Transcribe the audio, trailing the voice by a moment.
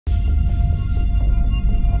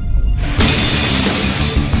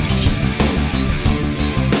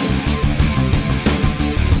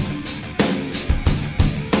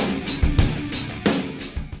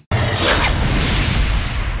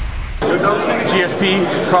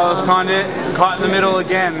GSP, Carlos Condit, caught in the middle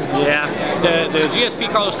again. Yeah, the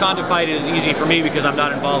GSP Carlos Condit fight is easy for me because I'm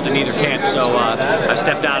not involved in either camp. So I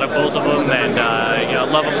stepped out of both of them, and you know,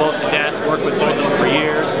 love them both to death. Worked with both of them for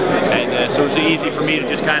years, and so it was easy for me to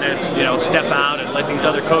just kind of step out and let these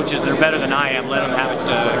other coaches that are better than I am, let them have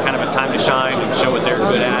kind of a time to shine and show what they're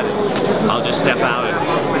good at. And I'll just step out and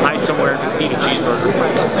hide somewhere and eat a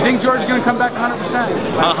cheeseburger. You think George is going to come back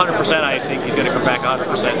 100%? 100%. I think he's going to come back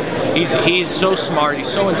 100%. He's so smart. He's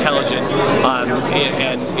so intelligent,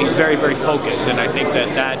 and he's very, very focused. And I think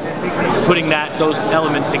that putting those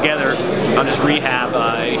elements together on his rehab,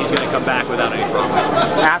 he's going to come back without any problems.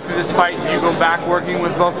 After this fight, do you go back working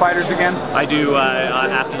with both fighters again? I do.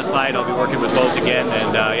 After the fight, I'll be working with both again,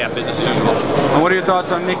 and yeah, business as usual. And what are your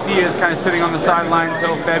thoughts on Nick Diaz kind of sitting on the sideline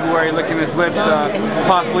until February, licking his lips,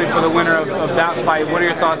 possibly for the winner of that fight? What are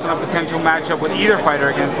your thoughts on a potential matchup with either fighter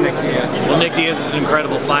against Nick Diaz? Well, Nick Diaz is an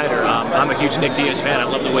incredible fighter. I'm a huge Nick Diaz fan. I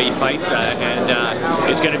love the way he fights, and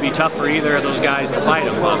it's going to be tough for either of those guys to fight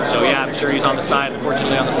him. So yeah, I'm sure he's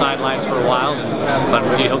unfortunately on the sidelines for a while,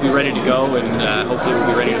 but he'll be ready to go, and hopefully we'll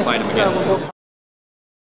be ready to fight him again.